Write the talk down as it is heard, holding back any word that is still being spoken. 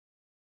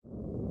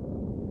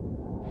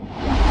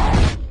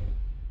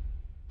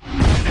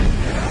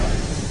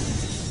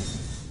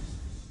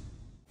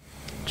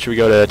Should we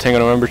go to Tango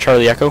November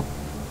Charlie Echo?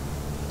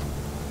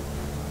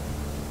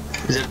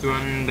 Is that the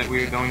one that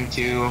we were going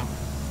to?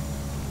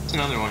 It's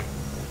another one.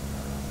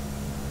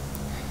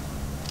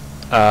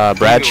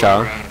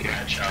 Bradshaw.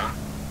 Bradshaw.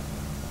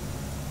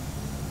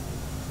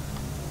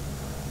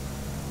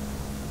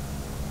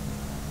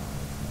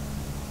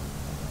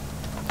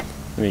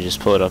 Let me just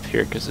pull it up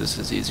here because this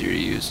is easier to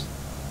use.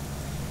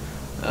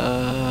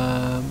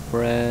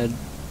 Brad.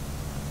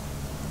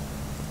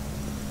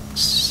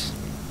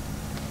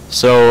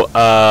 So,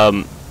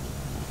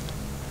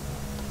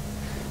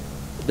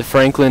 the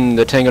Franklin,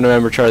 the Tango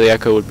November Charlie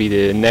Echo would be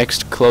the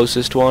next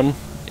closest one.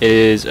 It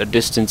is a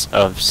distance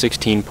of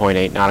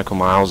 16.8 nautical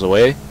miles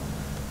away,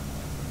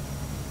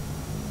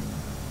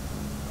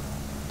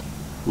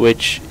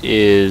 which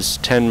is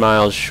 10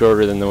 miles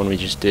shorter than the one we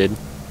just did.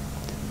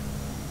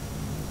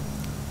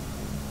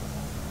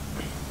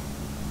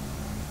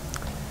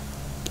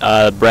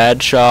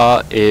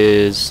 Bradshaw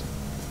is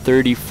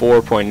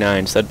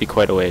 34.9, so that'd be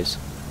quite a ways.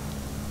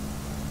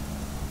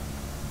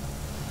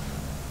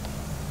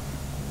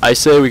 I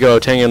say we go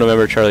Tango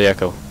November Charlie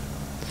Echo.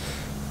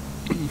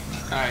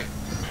 Alright.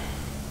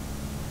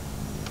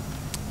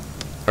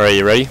 Alright,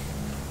 you ready?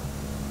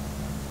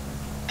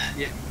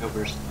 Yeah, go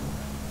first.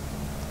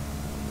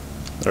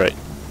 Alright.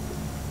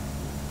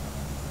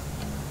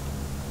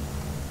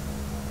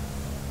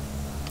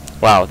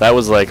 Wow, that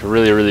was like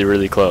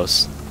really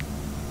close.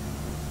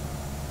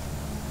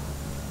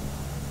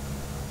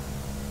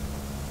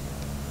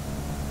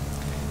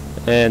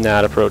 And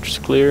that approach is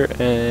clear,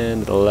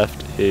 and the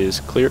left is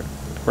clear.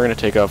 We're gonna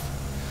take off.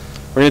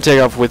 We're gonna take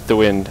off with the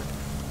wind.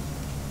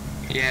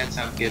 Yeah, it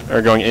sounds good.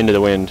 Or going into the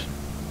wind.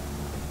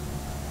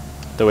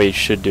 The way you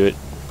should do it.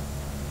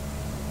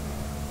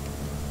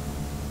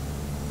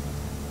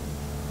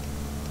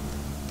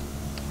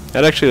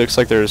 That actually looks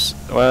like there's,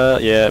 well,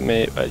 yeah,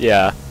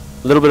 yeah,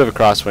 a little bit of a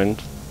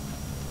crosswind.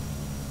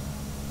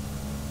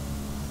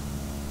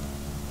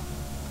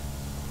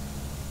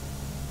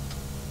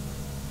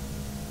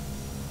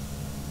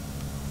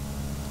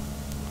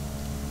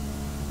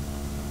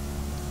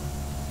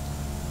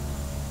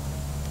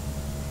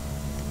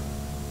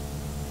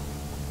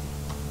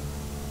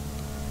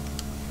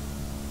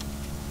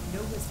 No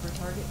whisper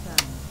target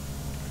done.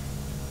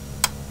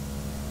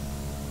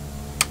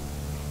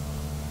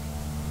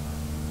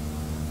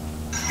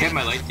 You have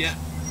my lights yet?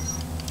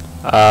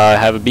 I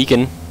have a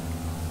beacon.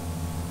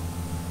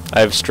 I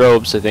have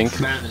strobes, I think.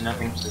 Better than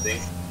nothing today.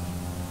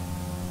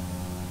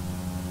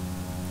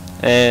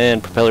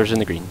 And propellers in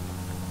the green.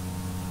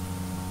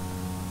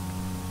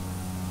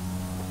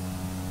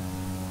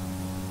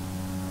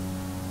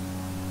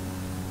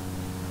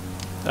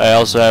 I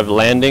also have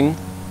landing,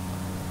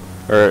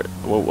 or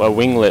a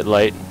winglet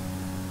light.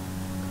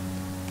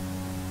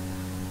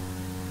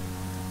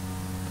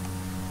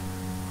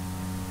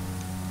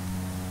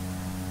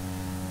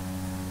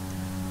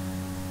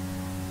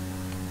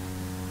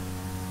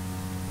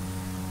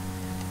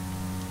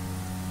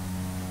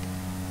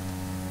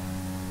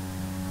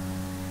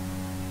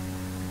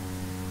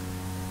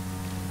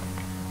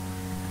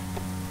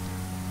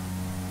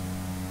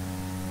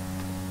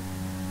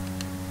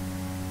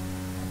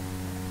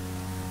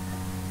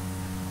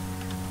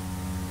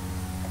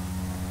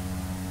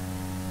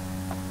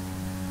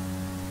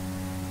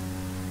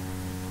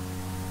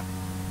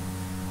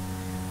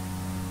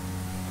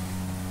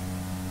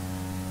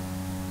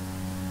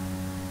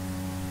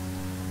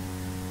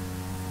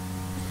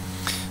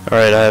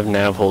 Alright, I have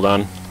nav, hold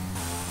on.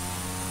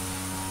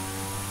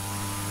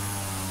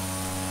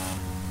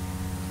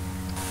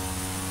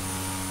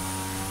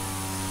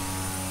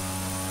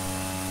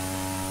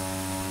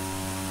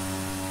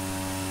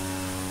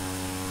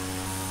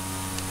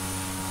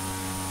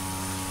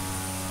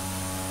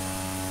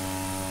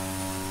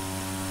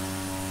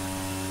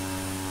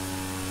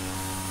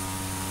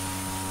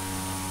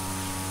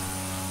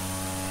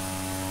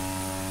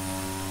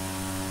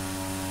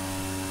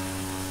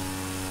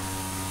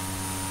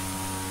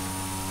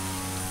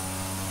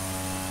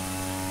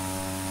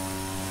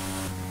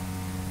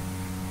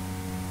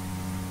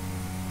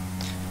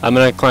 I'm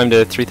gonna climb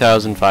to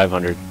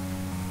 3,500.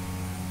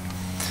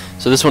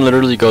 So this one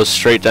literally goes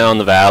straight down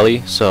the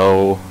valley,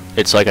 so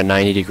it's like a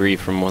 90-degree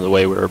from the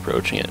way we're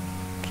approaching it.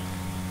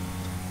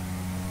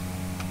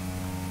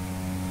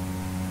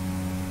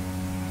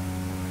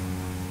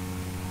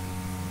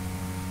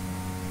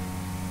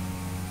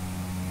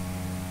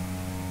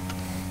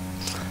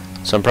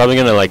 So I'm probably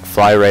gonna like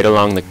fly right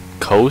along the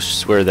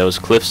coast where those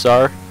cliffs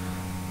are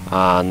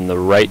on the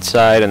right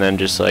side, and then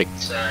just like.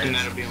 And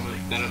that'll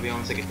be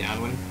almost like a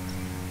downwind.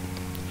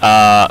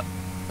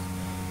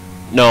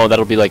 No,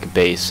 that'll be like a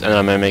base, and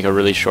I'm gonna make a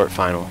really short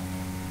final.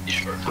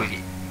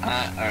 Wait.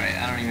 Alright,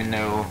 I don't even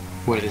know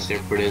where this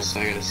airport is, so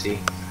I gotta see.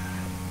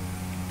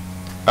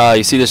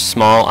 You see this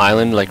small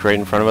island like right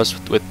in front of us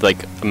with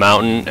like a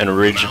mountain and a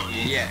ridge?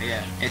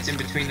 Yeah. It's in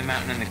between the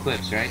mountain and the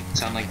cliffs, right?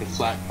 It's on like the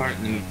flat part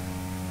in the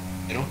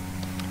middle.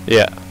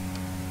 Yeah.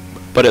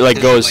 But it like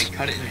does goes. it like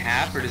cut it in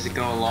half, or does it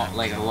go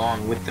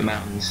along with the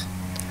mountains?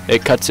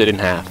 It cuts it in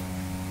half.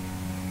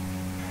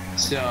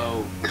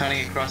 So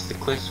cutting across the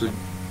cliffs would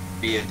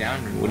be a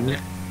downwind, wouldn't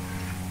it?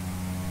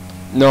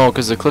 No,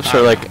 because the cliffs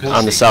are like We'll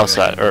on the see. south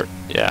side, or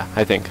yeah,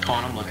 I think. Oh,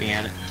 I'm looking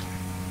at it.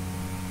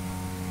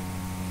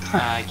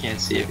 I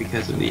can't see it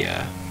because of the,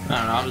 I don't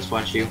know, I'll just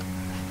watch you.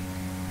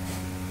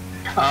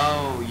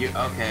 Oh, you,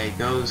 okay,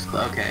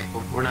 okay.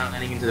 We're not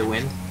landing into the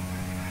wind?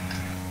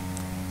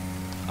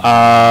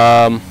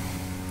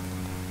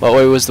 What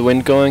way was the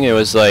wind going? It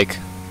was like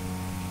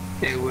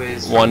It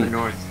was from One- the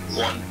north.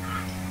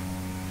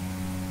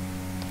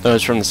 no, it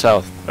was from the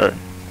south, or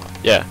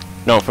yeah,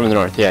 no, from the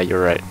north. Yeah,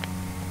 you're right.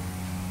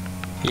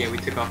 Yeah, we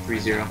took off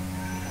 3-0.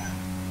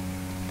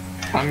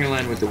 I'm gonna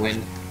land with the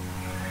wind,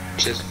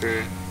 just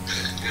for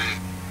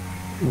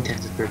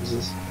intensive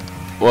purposes.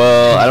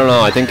 Well, I don't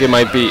know. I think it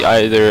might be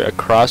either a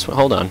cross.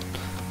 Hold on.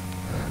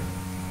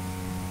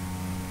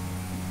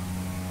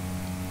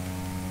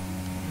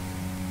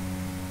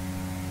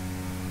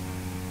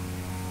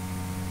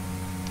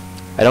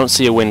 I don't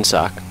see a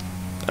windsock.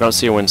 I don't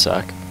see a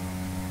windsock.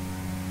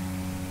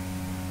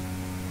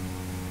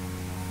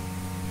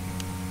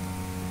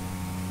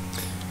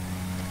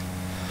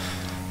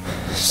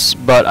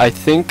 But I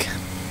think,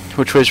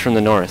 which way's from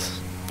the north?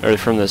 Or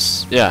from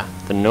this, yeah,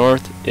 the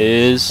north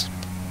is,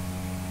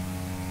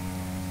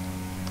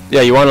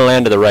 yeah, you want to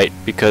land to the right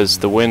because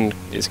the wind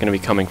is going to be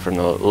coming from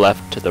the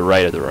left to the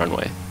right of the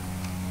runway.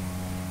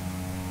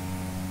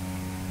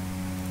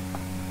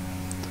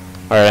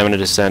 Alright, I'm going to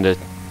descend at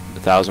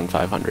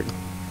 1,500.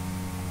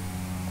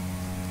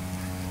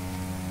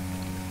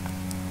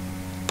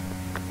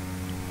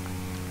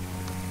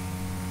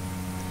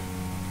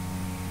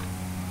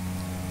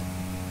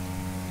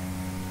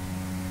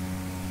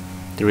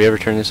 Did we ever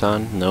turn this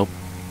on? Nope.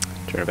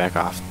 Turn it back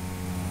off.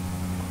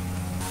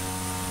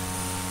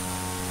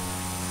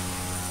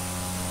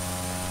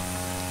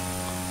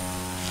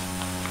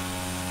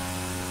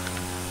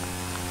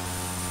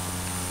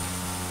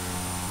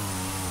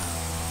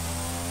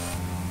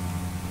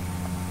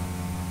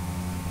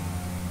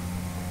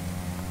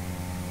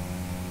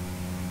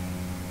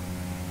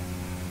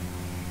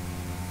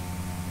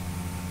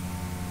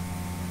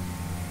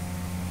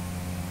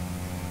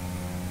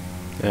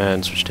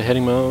 And switch to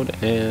heading mode,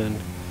 and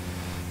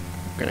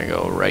we're gonna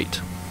go right.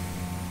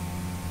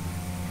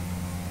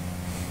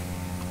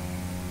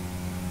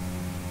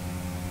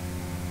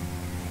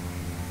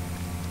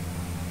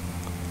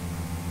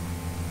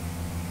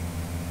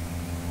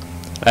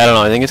 I don't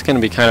know, I think it's gonna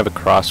be kind of a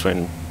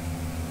crosswind,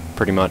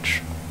 pretty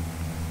much.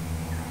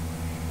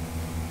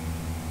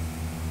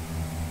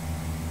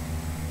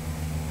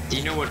 Do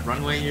you know what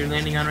runway you're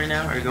landing on right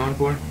now, or going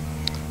for?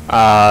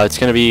 It's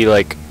gonna be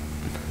like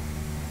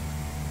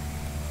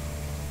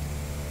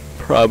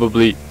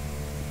probably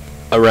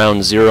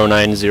around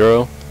 090.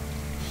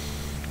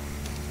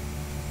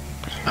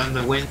 On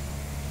the wind,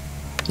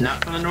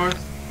 not from the north?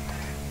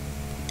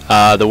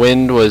 The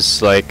wind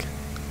was like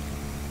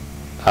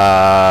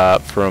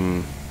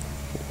from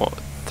what,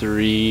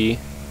 3.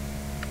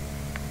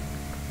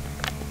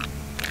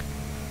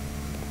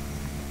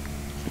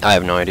 I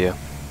have no idea.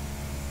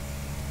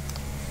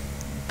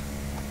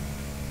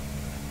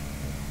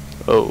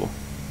 Oh.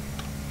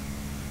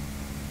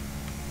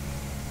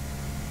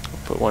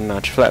 Put 1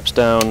 notch flaps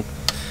down.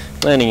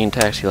 Landing and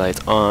taxi lights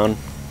on.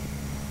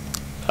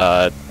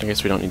 I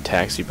guess we don't need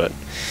taxi, but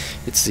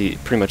it's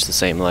pretty much the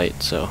same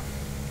light, so.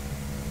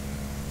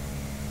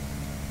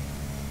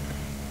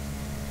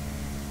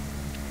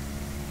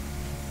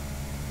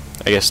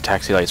 I guess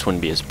taxi lights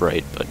wouldn't be as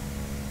bright, but.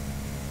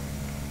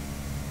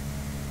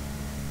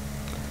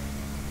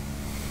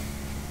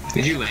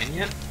 Did you land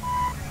yet?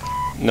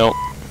 Nope.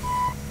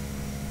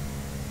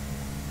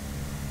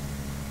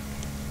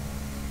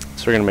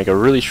 So we're gonna make a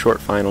really short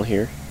final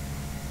here.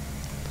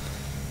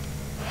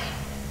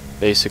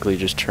 Basically,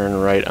 just turn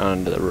right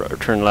onto the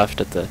turn left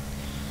at the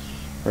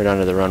right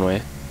onto the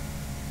runway.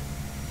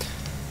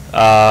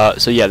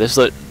 So yeah,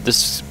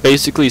 this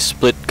basically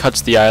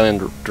cuts the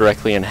island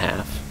directly in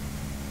half,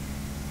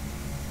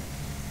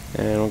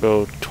 and we'll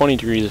go 20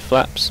 degrees of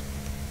flaps.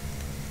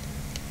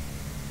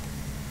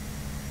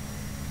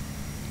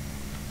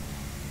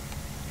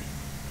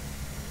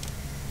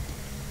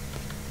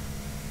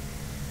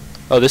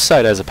 Oh, this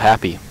side has a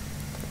pappy.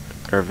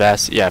 Or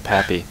yeah,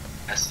 pappy.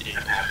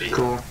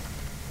 Cool.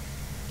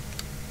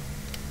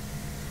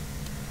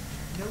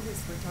 No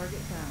whisper target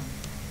found.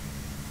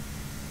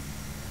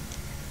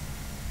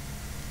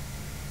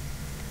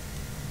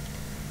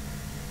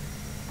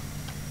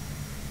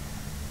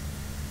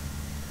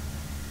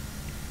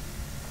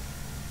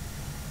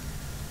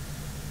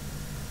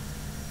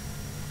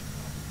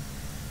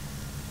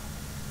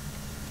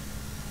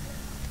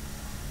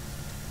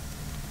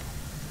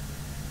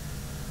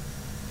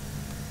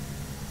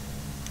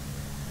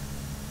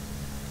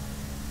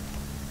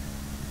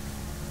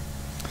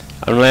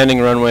 I'm landing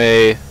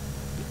runway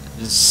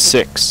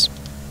 6.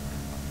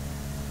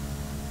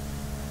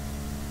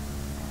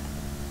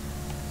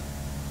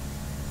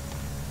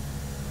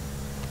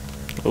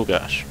 Oh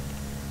gosh.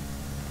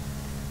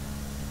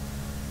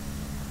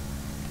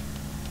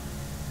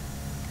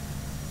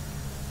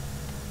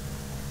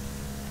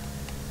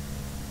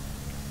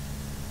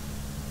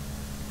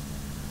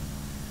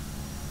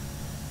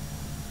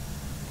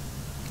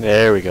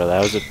 There we go.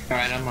 That was it.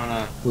 Alright, I'm on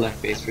a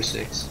left base for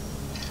 6.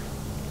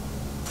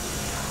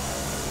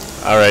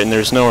 Alright, and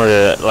there's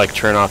nowhere to like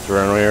turn off the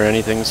runway or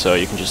anything, so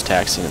you can just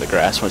taxi into the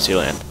grass once you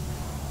land.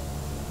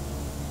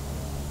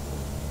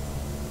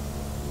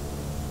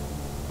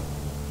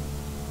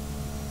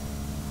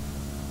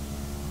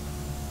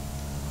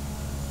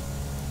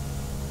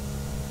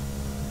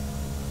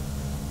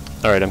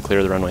 Alright, I'm clear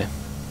of the runway.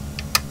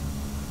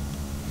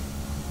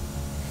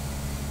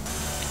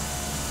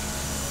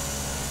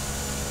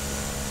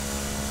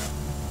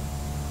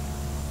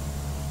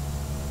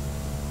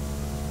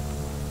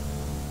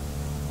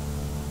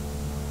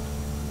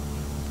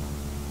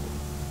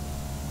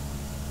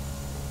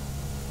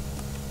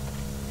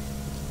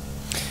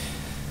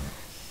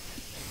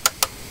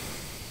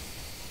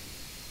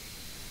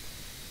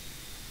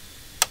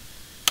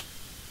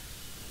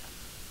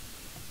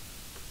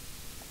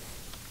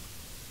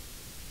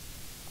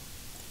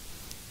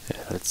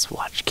 Let's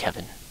watch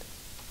Kevin.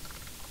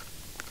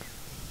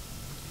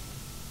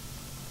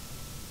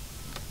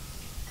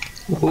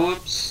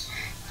 Whoops.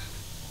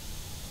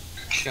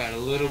 Shot a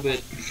little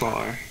bit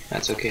far.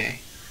 That's okay.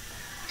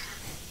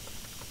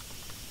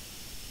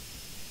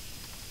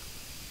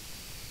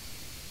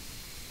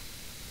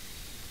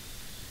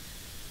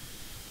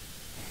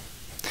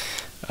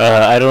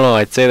 I don't know,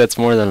 I'd say that's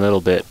more than a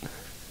little bit.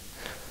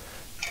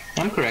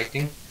 I'm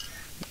correcting.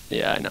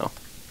 Yeah, I know.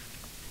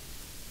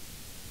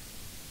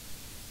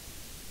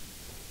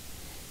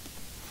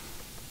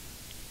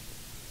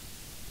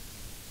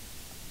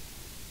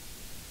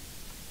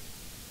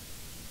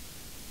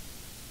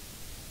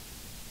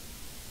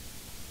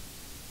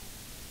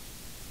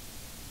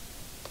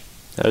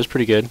 That was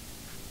pretty good.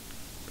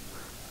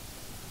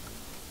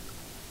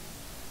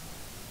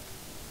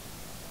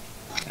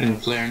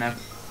 And flare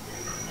enough.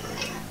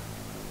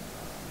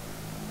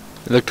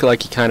 It looked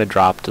like he kind of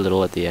dropped a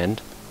little at the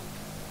end.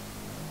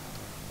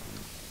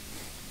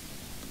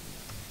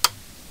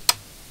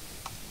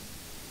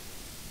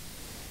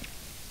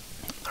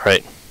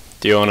 Alright,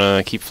 do you want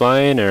to keep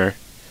flying or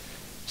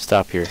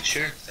stop here?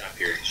 Sure. Stop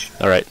here.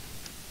 Alright.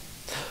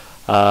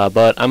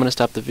 But I'm going to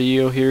stop the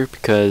video here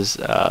because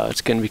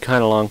it's going to be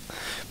kind of long.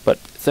 But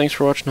thanks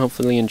for watching,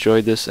 hopefully you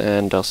enjoyed this,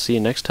 and I'll see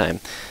you next time.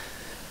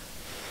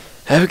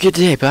 Have a good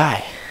day,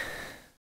 bye.